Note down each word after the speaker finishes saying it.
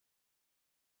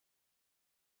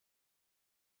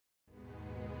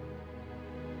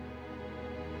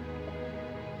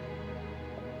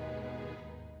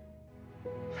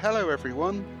Hello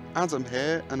everyone, Adam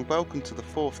here and welcome to the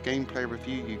 4th Gameplay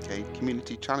Review UK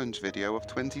Community Challenge video of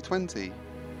 2020.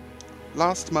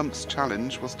 Last month's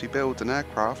challenge was to build an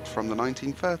aircraft from the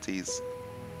 1930s.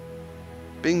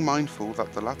 Being mindful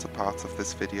that the latter part of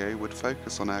this video would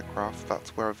focus on aircraft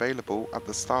that were available at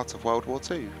the start of World War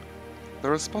II. The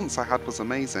response I had was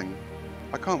amazing.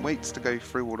 I can't wait to go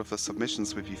through all of the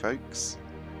submissions with you folks.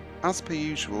 As per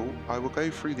usual, I will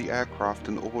go through the aircraft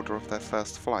in order of their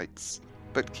first flights.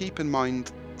 But keep in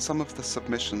mind, some of the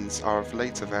submissions are of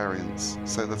later variants,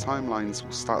 so the timelines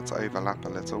will start to overlap a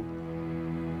little.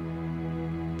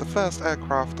 The first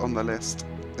aircraft on the list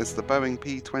is the Boeing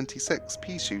P-26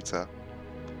 Peashooter,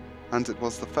 and it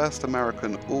was the first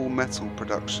American all-metal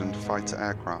production fighter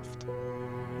aircraft.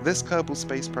 This Kerbal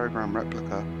Space Program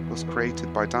replica was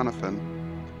created by Danathan,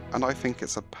 and I think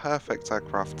it's a perfect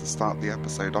aircraft to start the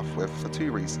episode off with for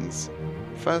two reasons.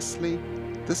 Firstly,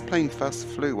 this plane first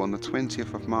flew on the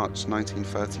 20th of March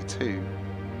 1932,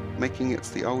 making it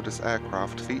the oldest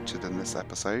aircraft featured in this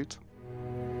episode.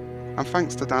 And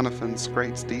thanks to Danathan's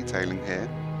great detailing here,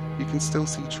 you can still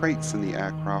see traits in the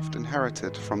aircraft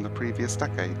inherited from the previous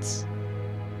decades.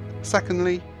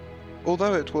 Secondly,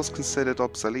 although it was considered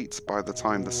obsolete by the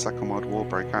time the Second World War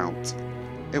broke out,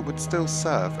 it would still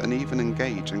serve and even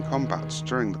engage in combat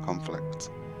during the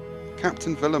conflict.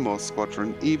 Captain Villamore's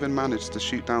squadron even managed to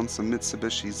shoot down some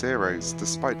Mitsubishi Zeros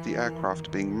despite the aircraft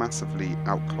being massively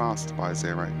outclassed by a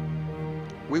Zero.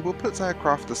 We will put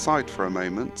aircraft aside for a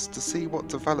moment to see what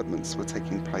developments were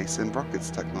taking place in rockets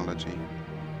technology.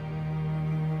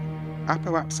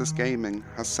 Apoapsis Gaming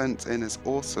has sent in his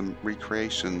awesome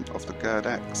recreation of the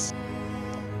Gird-X,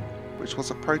 which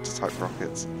was a prototype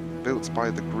rocket built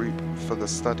by the Group for the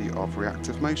Study of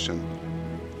Reactive Motion.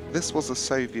 This was a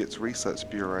Soviet research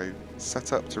bureau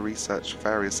set up to research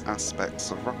various aspects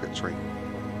of rocketry.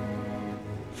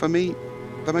 For me,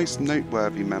 the most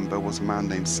noteworthy member was a man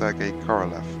named Sergei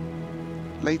Korolev.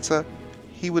 Later,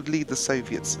 he would lead the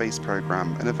Soviet space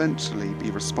program and eventually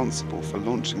be responsible for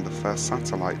launching the first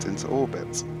satellite into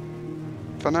orbit.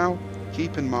 For now,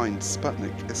 keep in mind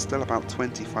Sputnik is still about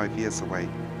 25 years away.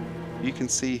 You can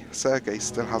see Sergei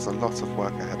still has a lot of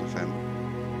work ahead of him.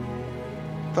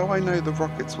 Though I know the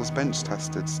rocket was bench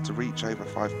tested to reach over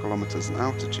 5 kilometers in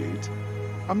altitude,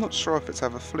 I'm not sure if it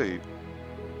ever flew.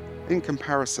 In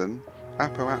comparison,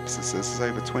 Apoapsis is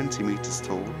over 20 meters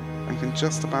tall and can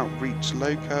just about reach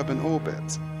low curb in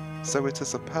orbit, so it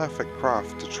is a perfect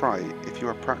craft to try if you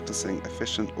are practicing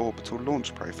efficient orbital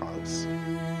launch profiles.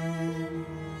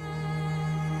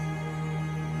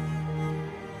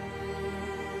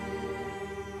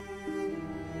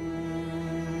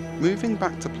 Moving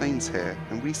back to planes here,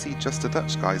 and we see Just a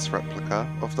Dutch Guy's replica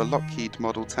of the Lockheed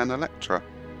Model 10 Electra.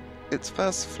 It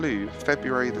first flew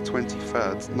February the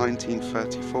 23rd,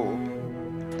 1934,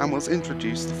 and was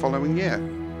introduced the following year.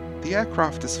 The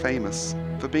aircraft is famous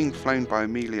for being flown by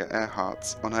Amelia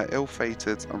Earhart on her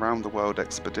ill-fated around-the-world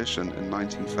expedition in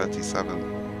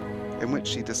 1937, in which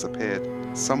she disappeared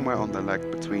somewhere on the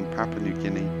leg between Papua New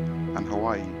Guinea and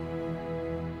Hawaii.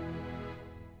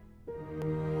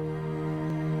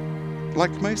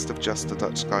 Like most of Just a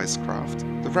Dutch Guy's craft,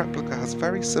 the replica has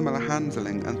very similar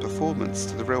handling and performance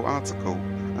to the real article,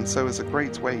 and so is a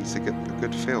great way to get a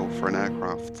good feel for an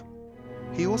aircraft.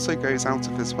 He also goes out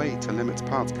of his way to limit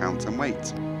part count and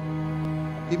weight.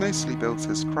 He mostly builds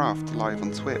his craft live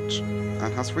on Twitch,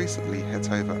 and has recently hit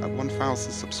over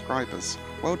 1,000 subscribers.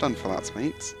 Well done for that,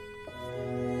 mate.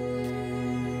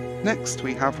 Next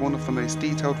we have one of the most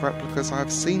detailed replicas I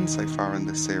have seen so far in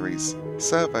this series,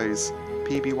 Servo's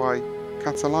PBY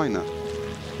Catalina.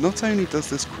 Not only does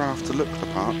this craft look the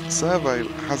part, Servo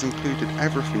has included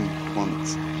everything you want,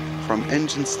 from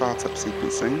engine startup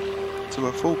sequencing to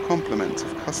a full complement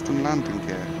of custom landing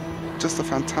gear. Just a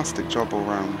fantastic job all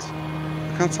round.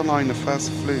 The Catalina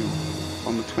first flew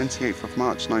on the 28th of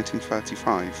March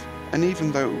 1935, and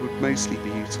even though it would mostly be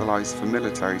utilised for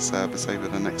military service over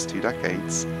the next 2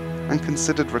 decades, and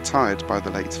considered retired by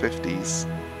the late 50s,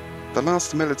 the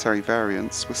last military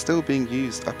variants were still being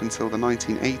used up until the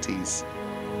 1980s.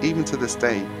 Even to this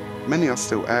day, many are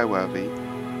still airworthy,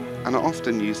 and are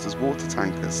often used as water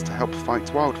tankers to help fight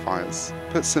wildfires.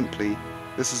 Put simply,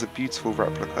 this is a beautiful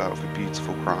replica of a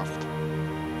beautiful craft.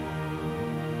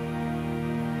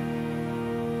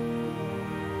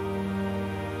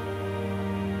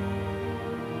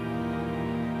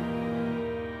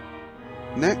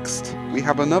 Next, we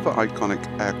have another iconic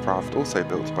aircraft also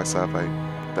built by Servo,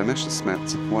 the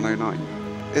Messerschmitt 109.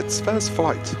 Its first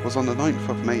flight was on the 9th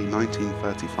of May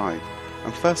 1935,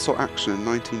 and first saw action in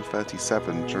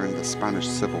 1937 during the Spanish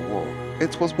Civil War.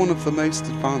 It was one of the most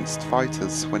advanced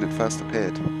fighters when it first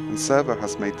appeared, and Servo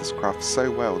has made this craft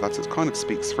so well that it kind of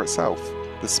speaks for itself.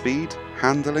 The speed,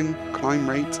 handling, climb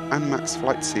rate and max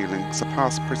flight ceiling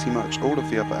surpass pretty much all of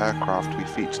the other aircraft we've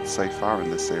featured so far in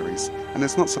this series, and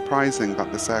it's not surprising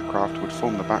that this aircraft would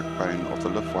form the backbone of the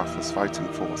Luftwaffe's fighting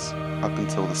force up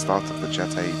until the start of the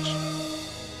jet age.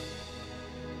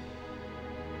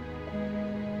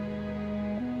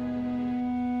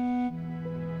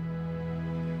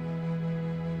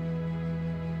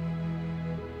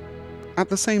 At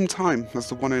the same time as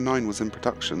the 109 was in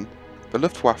production, the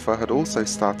Luftwaffe had also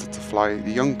started to fly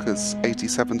the Junkers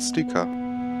 87 Stuka.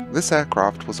 This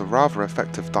aircraft was a rather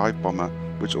effective dive bomber,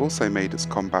 which also made its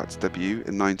combat debut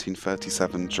in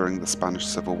 1937 during the Spanish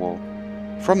Civil War.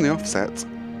 From the offset,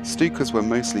 Stukas were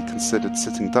mostly considered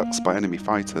sitting ducks by enemy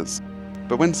fighters,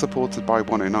 but when supported by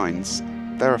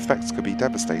 109s, their effects could be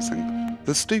devastating.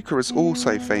 The Stuka is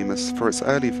also famous for its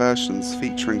early versions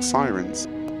featuring sirens,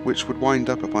 which would wind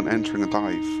up upon entering a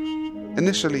dive.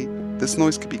 Initially, this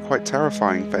noise could be quite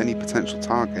terrifying for any potential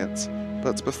targets,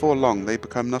 but before long they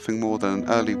become nothing more than an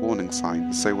early warning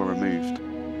sign, so were removed.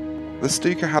 The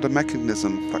Stuka had a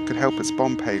mechanism that could help its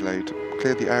bomb payload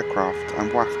clear the aircraft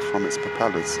and waft from its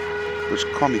propellers, which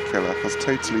Commie Killer has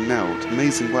totally nailed.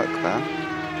 Amazing work there.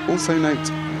 Also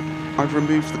note, I've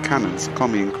removed the cannons,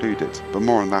 Commie included, but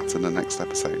more on that in the next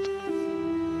episode.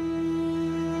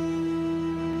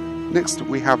 Next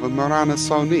we have a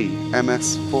Morane-Saulnier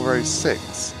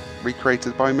MS-406,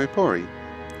 recreated by Mopori.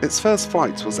 Its first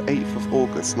flight was 8th of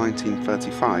August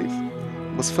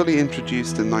 1935, was fully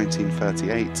introduced in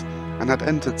 1938, and had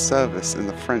entered service in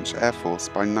the French Air Force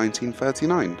by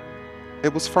 1939.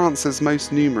 It was France's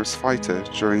most numerous fighter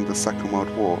during the Second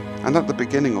World War, and at the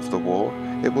beginning of the war,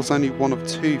 it was only one of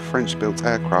 2 French-built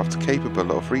aircraft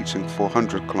capable of reaching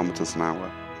 400 km an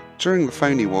hour. During the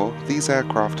Phony War, these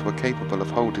aircraft were capable of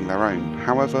holding their own.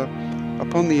 However,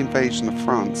 upon the invasion of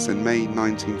France in May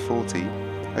 1940,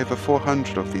 over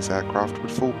 400 of these aircraft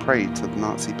would fall prey to the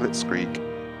Nazi blitzkrieg,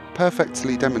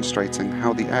 perfectly demonstrating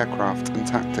how the aircraft and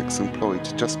tactics employed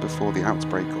just before the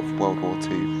outbreak of World War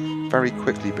II very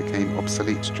quickly became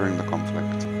obsolete during the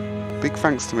conflict. Big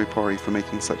thanks to Mopori for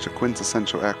making such a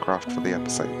quintessential aircraft for the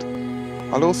episode.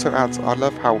 I'll also add I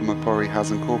love how Mopori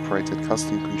has incorporated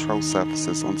custom control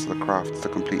surfaces onto the craft to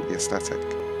complete the aesthetic.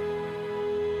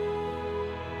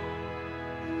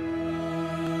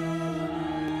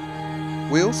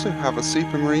 We also have a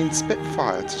Supermarine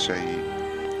Spitfire to show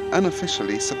you,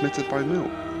 unofficially submitted by Mil.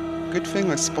 Good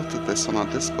thing I spotted this on our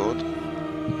Discord.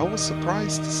 I was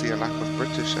surprised to see a lack of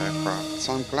British aircraft,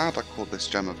 so I'm glad I caught this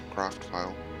gem of a craft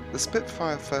file. The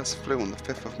Spitfire first flew on the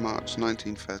 5th of March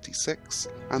 1936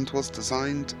 and was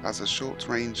designed as a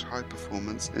short-range,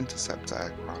 high-performance interceptor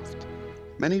aircraft.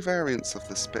 Many variants of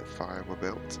the Spitfire were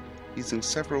built, using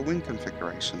several wing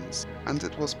configurations, and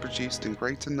it was produced in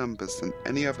greater numbers than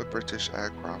any other British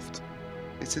aircraft.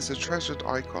 It is a treasured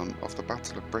icon of the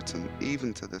Battle of Britain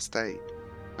even to this day,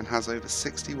 and has over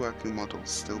 60 working models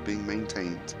still being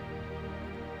maintained.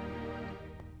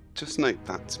 Just note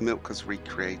that Milk has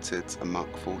recreated a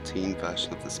Mark 14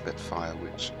 version of the Spitfire,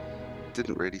 which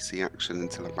didn't really see action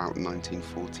until about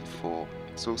 1944,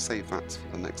 so we'll save that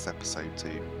for the next episode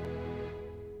too.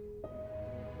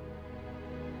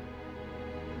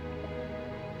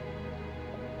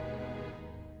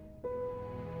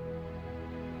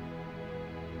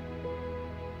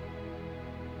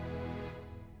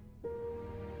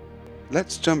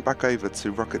 Let's jump back over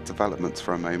to rocket development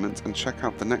for a moment and check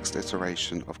out the next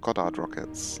iteration of Goddard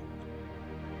rockets.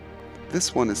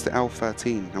 This one is the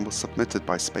L-13 and was submitted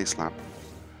by Spacelab.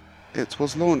 It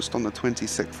was launched on the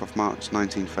 26th of March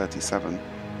 1937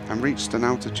 and reached an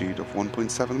altitude of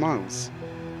 1.7 miles.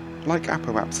 Like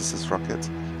Apoapsis's rocket,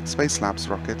 Spacelab's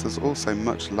rocket is also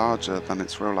much larger than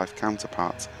its real-life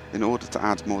counterpart in order to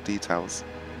add more details.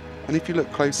 And if you look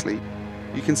closely,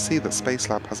 you can see that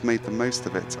Spacelab has made the most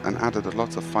of it and added a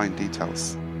lot of fine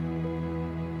details.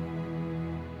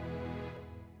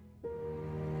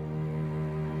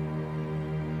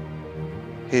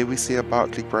 Here we see a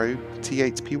Barclay Gros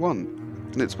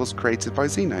T8P1, and it was created by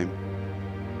Xenome.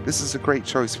 This is a great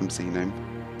choice from Xenome,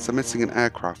 submitting an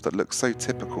aircraft that looks so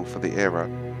typical for the era,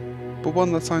 but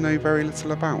one that I know very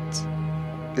little about.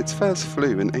 It first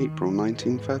flew in April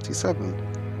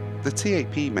 1937. The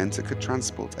T8P meant it could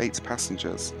transport 8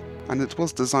 passengers, and it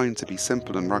was designed to be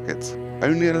simple and rugged.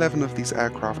 Only 11 of these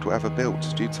aircraft were ever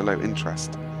built due to low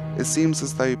interest. It seems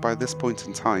as though by this point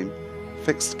in time,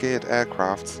 fixed-geared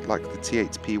aircraft like the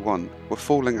T8P1 were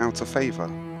falling out of favour.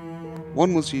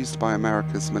 One was used by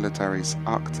America's military's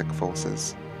Arctic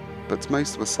forces, but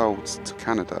most were sold to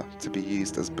Canada to be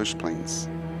used as bush planes.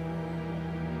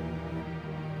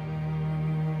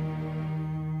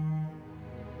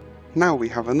 Now we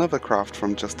have another craft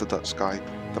from Just a Dutch Guy,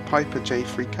 the Piper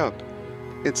J3 Cub.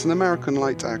 It's an American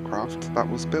light aircraft that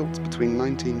was built between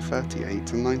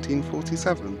 1938 and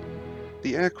 1947.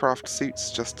 The aircraft suits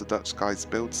Just a Dutch Guy's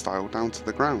build style down to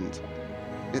the ground.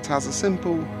 It has a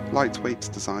simple, lightweight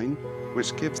design,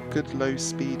 which gives good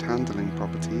low-speed handling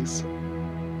properties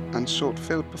and short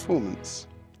field performance.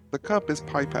 The Cub is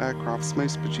Piper Aircraft's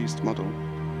most produced model,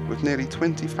 with nearly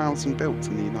 20,000 built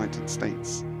in the United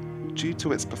States. Due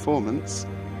to its performance,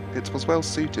 it was well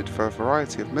suited for a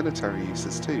variety of military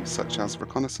uses too, such as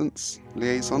reconnaissance,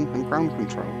 liaison and ground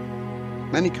control.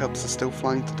 Many Cubs are still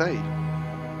flying today.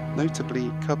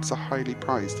 Notably, Cubs are highly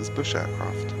prized as bush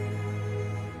aircraft.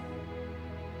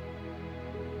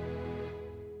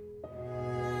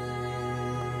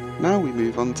 Now we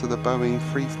move on to the Boeing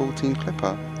 314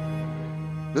 Clipper.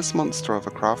 This monster of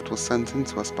a craft was sent in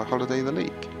to us by Holiday the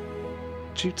Leak.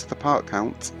 Due to the part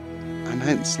count, and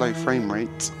hence low frame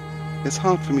rate, it's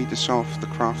hard for me to show off the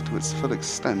craft to its full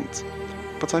extent,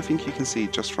 but I think you can see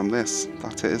just from this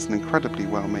that it is an incredibly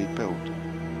well made build.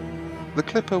 The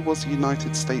Clipper was a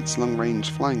United States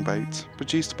long-range flying boat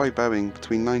produced by Boeing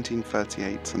between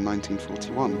 1938 and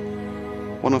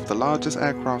 1941. One of the largest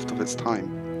aircraft of its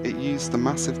time, it used the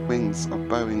massive wings of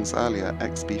Boeing's earlier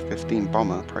XB-15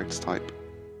 bomber prototype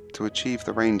to achieve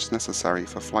the range necessary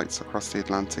for flights across the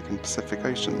Atlantic and Pacific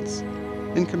Oceans.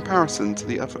 In comparison to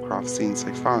the other craft seen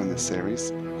so far in this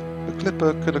series, the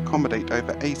Clipper could accommodate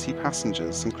over 80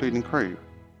 passengers, including crew.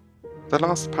 The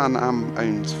last Pan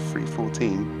Am-owned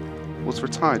 314 was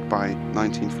retired by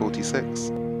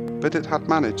 1946, but it had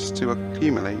managed to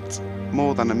accumulate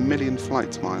more than 1 million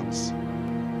flight miles.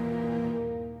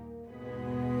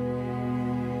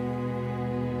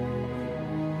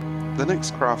 The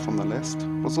next craft on the list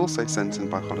was also sent in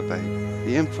by Holiday,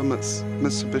 the infamous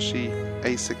Mitsubishi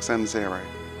A6M0.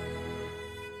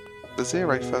 The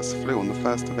Zero first flew on the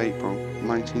 1st of April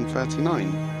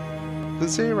 1939. The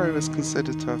Zero is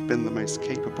considered to have been the most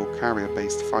capable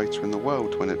carrier-based fighter in the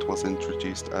world when it was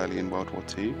introduced early in World War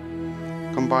II,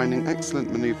 combining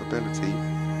excellent manoeuvrability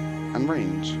and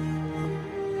range.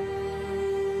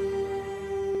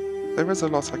 There is a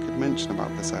lot I could mention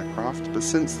about this aircraft, but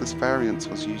since this variant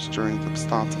was used during the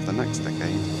start of the next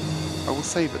decade, I will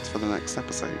save it for the next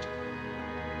episode.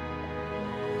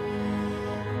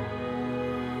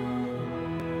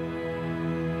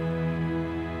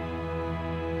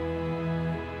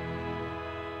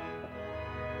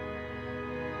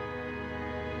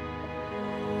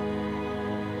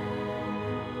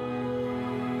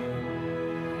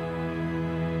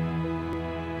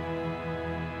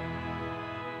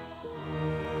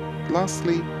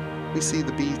 Lastly, we see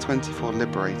the B-24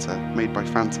 Liberator made by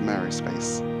Phantom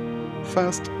Aerospace.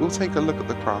 First, we'll take a look at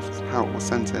the craft and how it was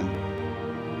sent in.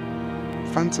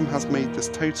 Phantom has made this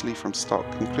totally from stock,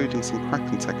 including some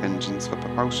Kraken-Tech engines for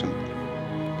propulsion.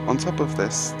 On top of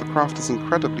this, the craft is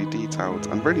incredibly detailed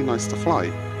and really nice to fly.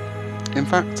 In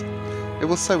fact, it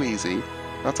was so easy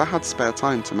that I had spare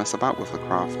time to mess about with the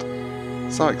craft,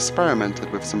 so I experimented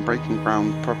with some breaking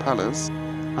ground propellers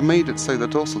and made it so the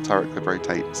dorsal turret could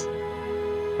rotate.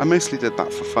 I mostly did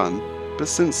that for fun, but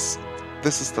since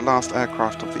this is the last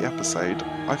aircraft of the episode,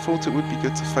 I thought it would be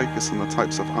good to focus on the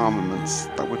types of armaments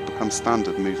that would become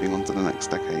standard moving on to the next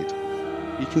decade.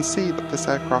 You can see that this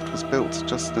aircraft was built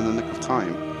just in the nick of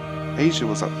time. Asia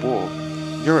was at war,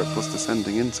 Europe was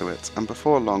descending into it, and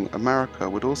before long America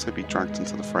would also be dragged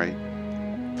into the fray.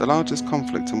 The largest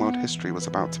conflict in world history was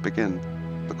about to begin,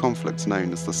 the conflict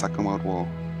known as the Second World War.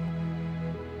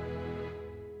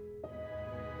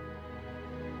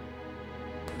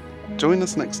 Join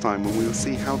us next time when we will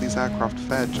see how these aircraft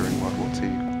fared during World War II,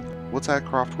 what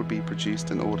aircraft would be produced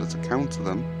in order to counter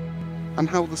them, and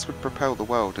how this would propel the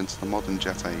world into the modern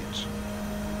jet age.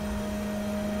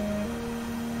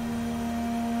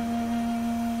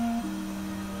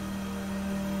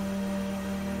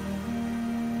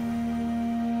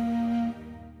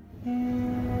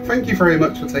 Thank you very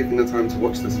much for taking the time to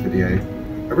watch this video.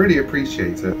 I really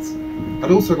appreciate it. I'd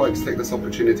also like to take this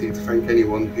opportunity to thank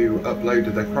anyone who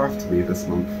uploaded their craft to me this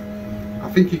month.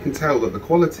 I think you can tell that the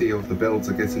quality of the builds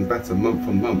are getting better month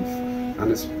on month,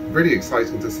 and it's really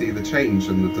exciting to see the change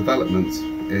and the development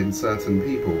in certain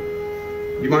people.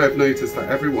 You might have noticed that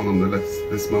everyone on the list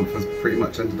this month has pretty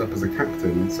much ended up as a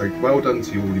captain, so well done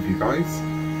to all of you guys.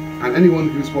 And anyone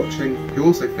who's watching who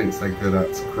also thinks they're good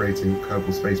at creating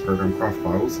Kerbal Space Program craft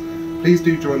files, please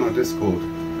do join our Discord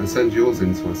and send yours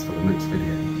in to us for the next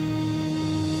video.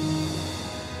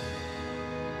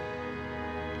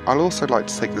 I'd also like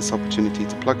to take this opportunity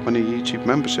to plug my new YouTube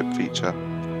membership feature.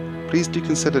 Please do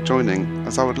consider joining,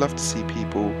 as I would love to see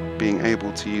people being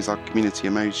able to use our community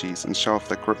emojis and show off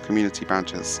their GRUK community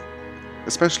badges,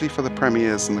 especially for the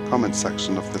premieres in the comments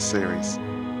section of this series.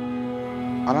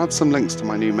 I'll add some links to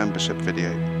my new membership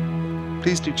video.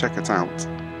 Please do check it out.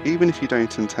 Even if you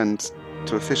don't intend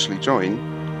to officially join,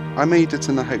 I made it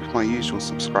in the hope my usual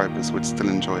subscribers would still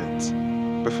enjoy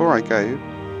it. Before I go,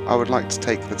 I would like to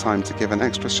take the time to give an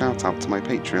extra shout out to my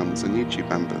Patreons and YouTube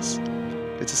members.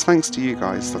 It is thanks to you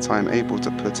guys that I am able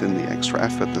to put in the extra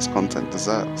effort this content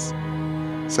deserves.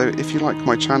 So if you like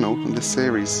my channel and this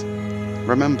series,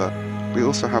 remember, we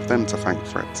also have them to thank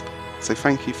for it. So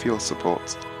thank you for your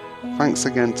support. Thanks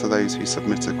again to those who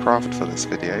submitted craft for this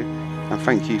video, and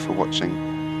thank you for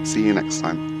watching. See you next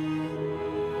time.